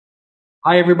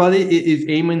Hi, everybody. It is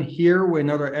Eamon here with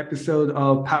another episode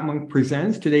of Pathmonk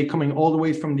Presents. Today, coming all the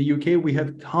way from the UK, we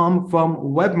have Tom from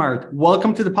Webmart.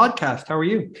 Welcome to the podcast. How are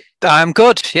you? I'm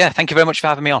good. Yeah, thank you very much for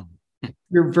having me on.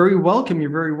 You're very welcome.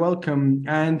 You're very welcome.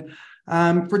 And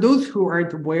for those who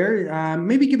aren't aware,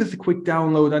 maybe give us a quick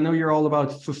download. I know you're all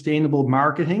about sustainable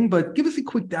marketing, but give us a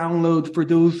quick download for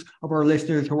those of our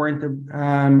listeners who aren't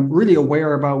really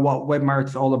aware about what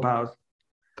Webmart's all about.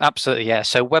 Absolutely, yeah.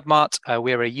 So Webmart,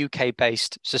 we're a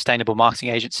UK-based sustainable marketing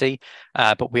agency,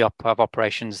 but we have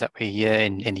operations that we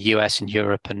in the US and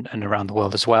Europe and around the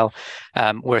world as well.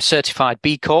 We're a certified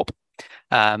B Corp.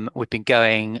 We've been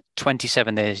going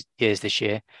 27 years this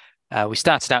year. We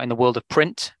started out in the world of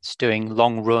print, it's doing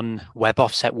long-run web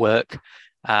offset work,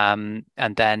 and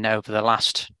then over the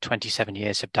last 27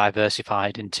 years have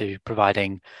diversified into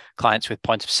providing clients with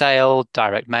point of sale,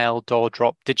 direct mail, door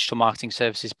drop, digital marketing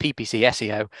services, PPC,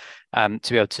 SEO,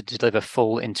 to be able to deliver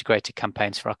full integrated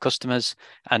campaigns for our customers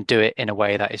and do it in a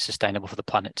way that is sustainable for the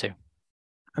planet too.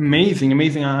 Amazing,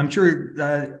 amazing. I'm sure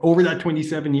over that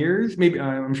 27 years, maybe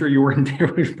I'm sure you weren't there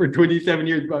for 27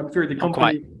 years, but I'm sure the Not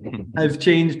quite. company has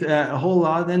changed a whole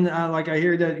lot. And like I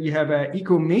hear that you have a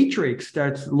Eco Matrix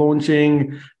that's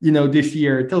launching, this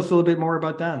year. Tell us a little bit more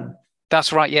about that.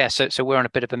 That's right. Yeah. So we're on a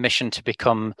bit of a mission to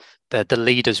become the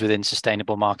leaders within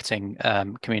sustainable marketing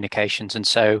communications. And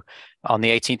so on the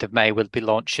 18th of May, we'll be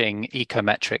launching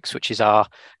Ecometrics, which is our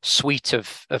suite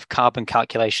of carbon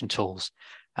calculation tools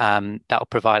that will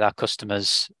provide our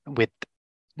customers with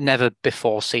never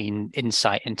before seen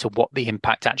insight into what the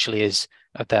impact actually is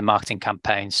of their marketing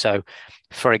campaigns. So,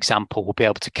 for example, we'll be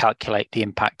able to calculate the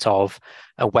impact of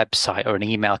a website or an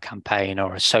email campaign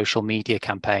or a social media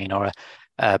campaign or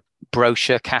a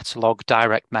brochure, catalog,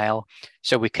 direct mail.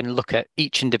 So we can look at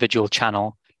each individual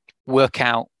channel, work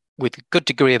out with a good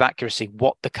degree of accuracy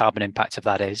what the carbon impact of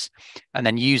that is, and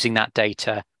then using that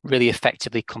data really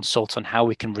effectively consult on how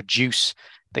we can reduce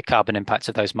the carbon impact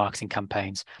of those marketing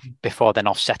campaigns before then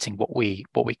offsetting what we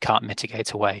can't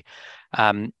mitigate away.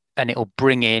 And it'll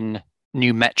bring in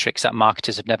new metrics that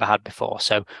marketers have never had before.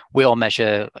 So we all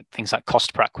measure things like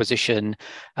cost per acquisition,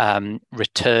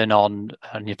 return on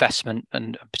an investment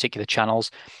and particular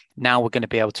channels. Now we're going to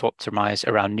be able to optimize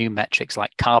around new metrics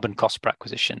like carbon cost per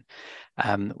acquisition.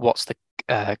 What's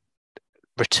the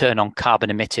return on carbon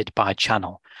emitted by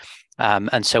channel?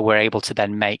 And so we're able to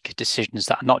then make decisions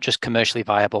that are not just commercially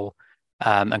viable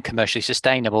and commercially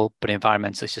sustainable, but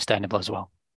environmentally sustainable as well.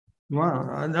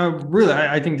 Wow, no, really,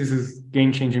 I think this is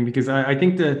game changing because I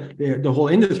think the whole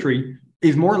industry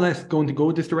is more or less going to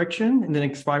go this direction in the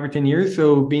next 5 or 10 years.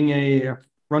 So being a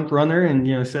front runner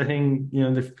and setting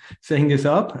this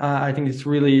up, I think it's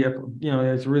really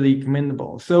it's really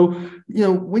commendable. So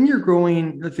when you're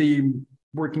growing, let's say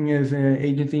working as an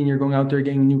agency and you're going out there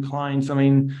getting new clients. I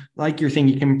mean, like you're saying,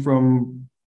 you came from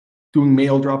doing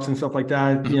mail drops and stuff like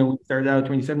that, we started out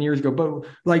 27 years ago, but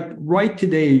like right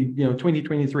today,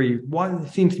 2023, what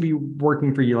seems to be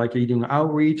working for you? Like, are you doing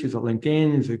outreach? Is it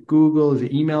LinkedIn? Is it Google? Is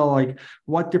it email? Like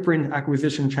what different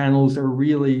acquisition channels are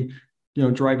really,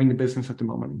 driving the business at the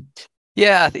moment?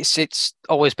 Yeah, it's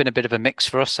always been a bit of a mix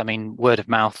for us. I mean, word of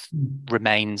mouth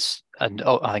remains and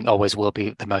I think always will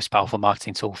be the most powerful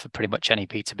marketing tool for pretty much any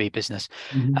B2B business.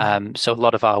 Mm-hmm. So a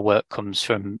lot of our work comes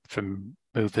from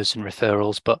movers and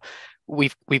referrals, but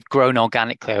we've grown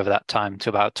organically over that time to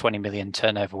about 20 million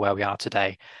turnover where we are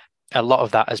today. A lot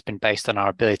of that has been based on our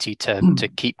ability to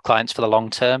keep clients for the long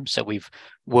term. So we've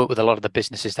worked with a lot of the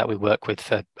businesses that we work with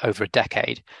for over a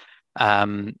decade.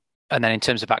 And then in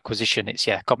terms of acquisition, it's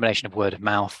a combination of word of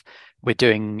mouth. We're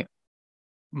doing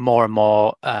more and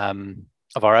more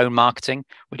of our own marketing.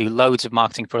 We do loads of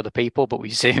marketing for other people, but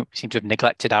we seem to have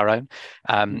neglected our own.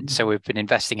 So we've been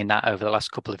investing in that over the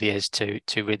last couple of years to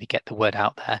really get the word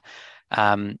out there.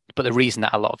 But the reason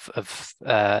that a lot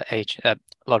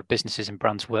of businesses and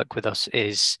brands work with us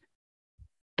is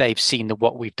they've seen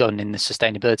what we've done in the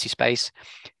sustainability space,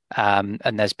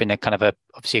 and there's been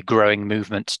obviously a growing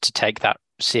movement to take that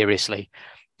seriously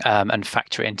and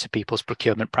factor it into people's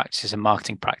procurement practices and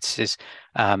marketing practices,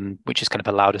 which has kind of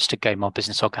allowed us to gain more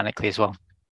business organically as well.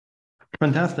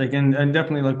 Fantastic. And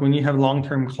definitely like when you have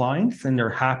long-term clients and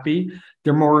they're happy,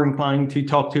 they're more inclined to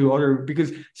talk to other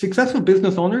because successful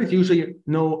business owners usually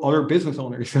know other business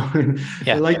owners. So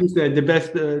Yeah. like you said, the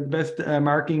best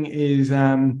marketing is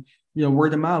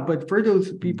word of mouth. But for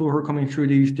those people who are coming through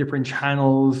these different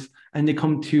channels and they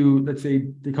come to, let's say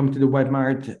they come to the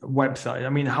Webmart website. I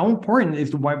mean, how important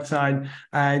is the website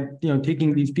at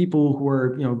taking these people who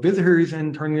are visitors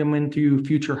and turning them into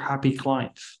future happy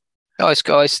clients? Oh, it's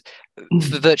guys.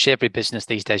 for virtually every business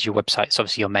these days, your website is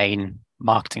obviously your main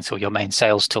marketing tool, your main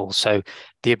sales tool. So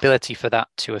the ability for that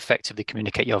to effectively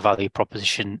communicate your value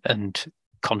proposition and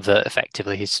convert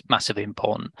effectively is massively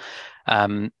important.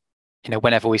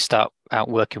 Whenever we start out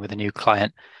working with a new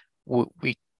client,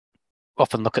 we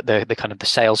often look at the kind of the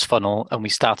sales funnel, and we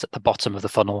start at the bottom of the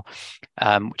funnel,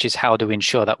 which is how do we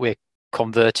ensure that we're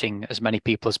converting as many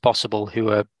people as possible who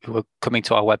are coming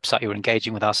to our website, who are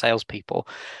engaging with our salespeople.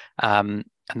 And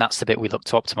that's the bit we look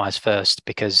to optimize first,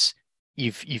 because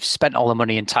you've spent all the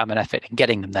money and time and effort in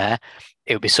getting them there.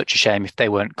 It would be such a shame if they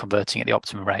weren't converting at the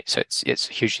optimum rate. So it's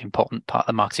a hugely important part of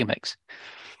the marketing mix.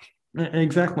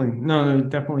 Exactly. No, it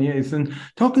definitely is. And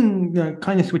talking,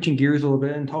 kind of switching gears a little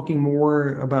bit and talking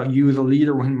more about you as a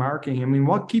leader when marketing. I mean,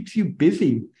 what keeps you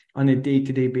busy on a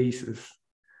day-to-day basis?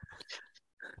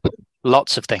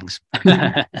 Lots of things.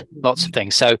 Lots of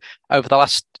things. So over the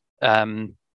last,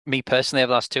 me personally,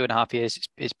 over the last 2.5 years,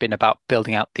 it's been about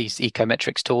building out these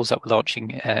ecometrics tools that we're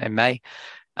launching in May.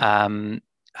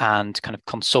 And kind of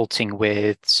consulting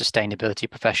with sustainability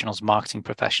professionals, marketing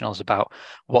professionals about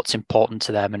what's important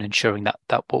to them, and ensuring that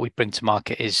what we bring to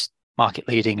market is market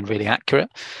leading and really accurate.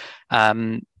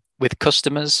 With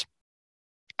customers,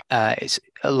 it's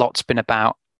a lot's been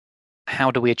about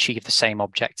how do we achieve the same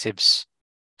objectives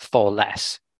for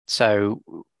less. So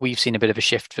we've seen a bit of a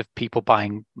shift of people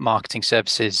buying marketing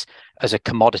services as a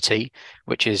commodity,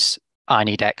 which is, I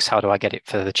need X, how do I get it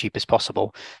for the cheapest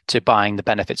possible, to buying the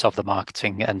benefits of the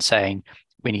marketing and saying,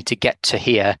 we need to get to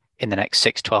here in the next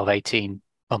 6, 12, 18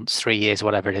 months, 3 years,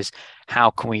 whatever it is. How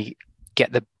can we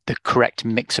get the correct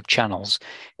mix of channels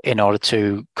in order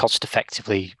to cost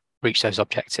effectively reach those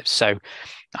objectives? So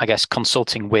I guess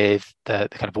consulting with the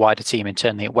kind of wider team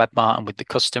internally at Webmart and with the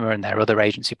customer and their other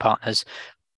agency partners,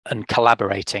 and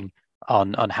collaborating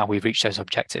on how we reach those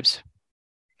objectives.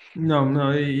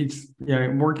 No, it's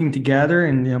working together,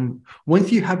 and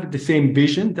once you have the same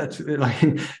vision, that's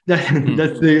like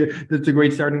that's a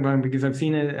great starting point, because I've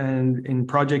seen it and in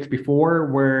projects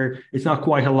before where it's not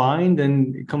quite aligned,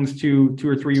 and it comes to 2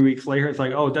 or 3 weeks later, it's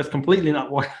like, oh, that's completely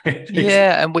not what I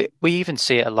Yeah, and we even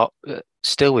see it a lot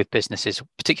still with businesses,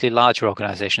 particularly larger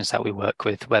organizations that we work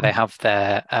with, where they have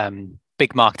their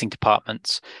big marketing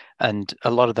departments, and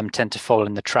a lot of them tend to fall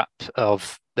in the trap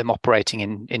of them operating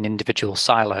in individual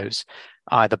silos,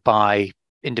 either by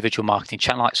individual marketing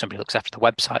channel, like somebody looks after the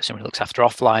website, somebody looks after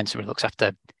offline, somebody looks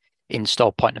after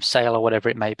in-store point of sale or whatever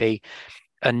it may be,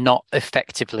 and not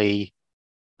effectively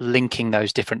linking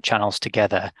those different channels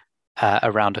together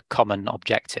around a common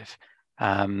objective.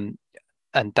 And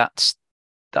that's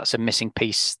a missing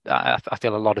piece that I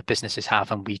feel a lot of businesses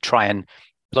have, and we try and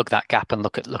plug that gap and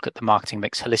look at the marketing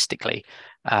mix holistically,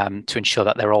 to ensure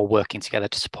that they're all working together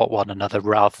to support one another,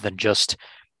 rather than just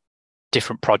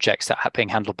different projects that are being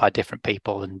handled by different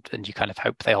people, and you kind of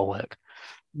hope they all work.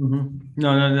 Mm-hmm.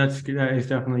 No, that is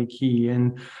definitely key.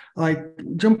 And like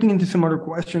jumping into some other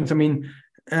questions, I mean,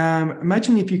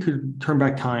 imagine if you could turn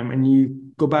back time and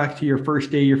you go back to your first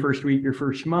day, your first week, your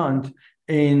first month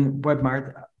in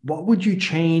Webmart. What would you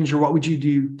change, or what would you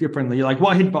do differently? Like,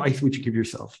 what advice would you give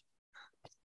yourself?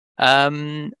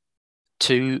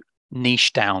 To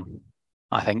niche down,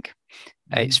 I think.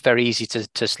 It's very easy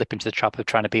to slip into the trap of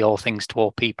trying to be all things to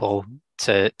all people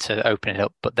to open it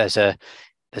up, but there's a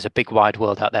big wide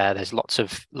world out there. There's lots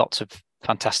of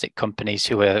fantastic companies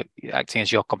who are acting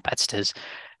as your competitors,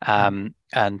 and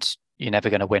you're never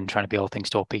going to win trying to be all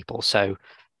things to all people. So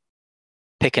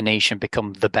pick a niche and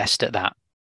become the best at that.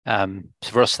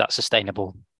 So for us, that's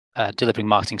sustainable, delivering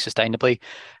marketing sustainably,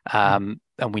 and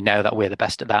we know that we're the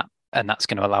best at that, and that's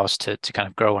going to allow us to kind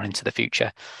of grow on into the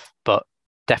future. But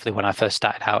definitely when I first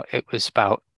started out, it was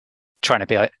about trying to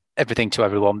be everything to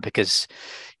everyone, because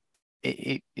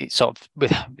it sort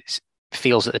of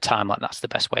feels at the time like that's the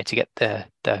best way to get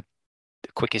the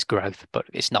quickest growth, but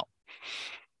it's not.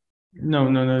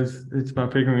 No, it's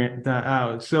about figuring that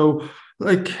out. So,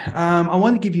 like, I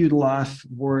want to give you the last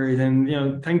word,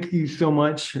 and thank you so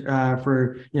much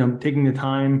for taking the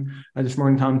time this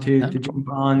morning, Tom, to jump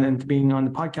on and to being on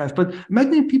the podcast. But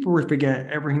imagine if people were to forget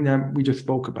everything that we just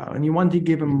spoke about, and you wanted to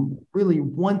give them really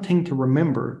one thing to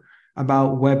remember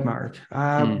about Webmart.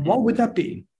 What would that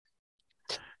be?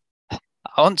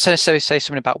 I wouldn't necessarily say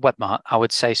something about Webmart. I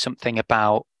would say something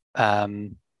about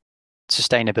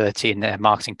sustainability in their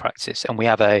marketing practice, and we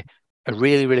have a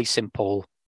really, really simple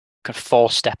kind of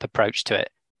 4-step approach to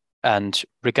it. And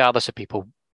regardless of people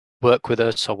work with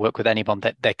us or work with anyone,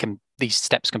 that these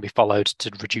steps can be followed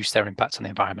to reduce their impact on the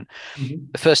environment.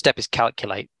 The first step is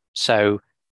calculate. So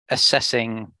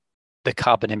assessing the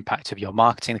carbon impact of your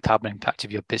marketing, the carbon impact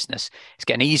of your business. It's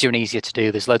getting easier and easier to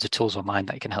do. There's loads of tools online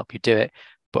that can help you do it.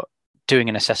 But doing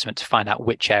an assessment to find out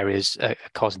which areas are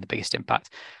causing the biggest impact.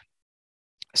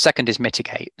 Second is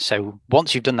mitigate. So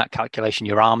once you've done that calculation,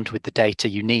 you're armed with the data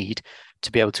you need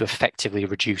to be able to effectively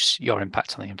reduce your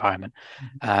impact on the environment.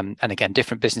 And again,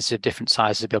 different businesses of different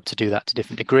sizes will be able to do that to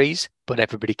different degrees, but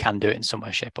everybody can do it in some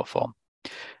way, shape, or form.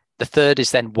 The third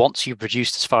is then, once you've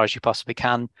reduced as far as you possibly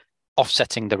can,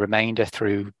 offsetting the remainder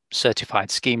through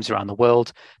certified schemes around the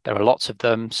world. There are lots of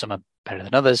them. Some are better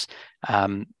than others,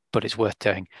 but it's worth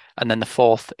doing. And then the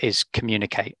fourth is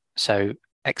communicate. So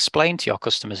explain to your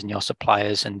customers and your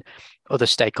suppliers and other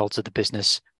stakeholders of the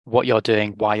business what you're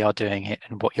doing, why you're doing it,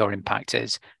 and what your impact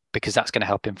is, because that's going to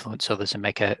help influence others and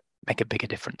make a bigger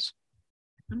difference.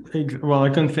 Well, I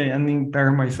couldn't say anything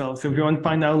better myself. So if you want to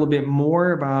find out a little bit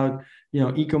more about,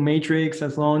 EcoMatrix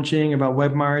that's launching, about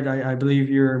Webmart, I believe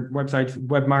your website's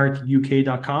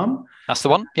webmartuk.com. That's the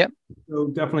one. Yep. So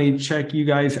definitely check you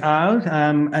guys out.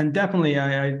 And definitely,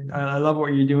 I love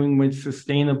what you're doing with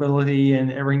sustainability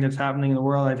and everything that's happening in the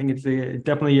world. I think it's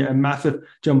definitely a massive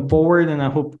jump forward, and I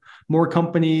hope more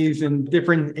companies in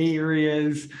different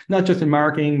areas, not just in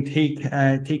marketing, take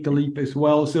the leap as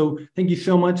well. So thank you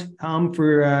so much, Tom,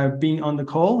 for being on the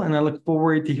call, and I look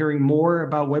forward to hearing more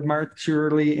about Webmart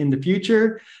surely in the future.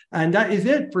 And that is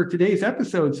it for today's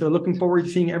episode. So looking forward to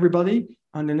seeing everybody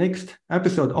on the next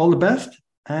episode. All the best,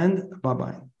 and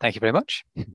bye-bye. Thank you very much.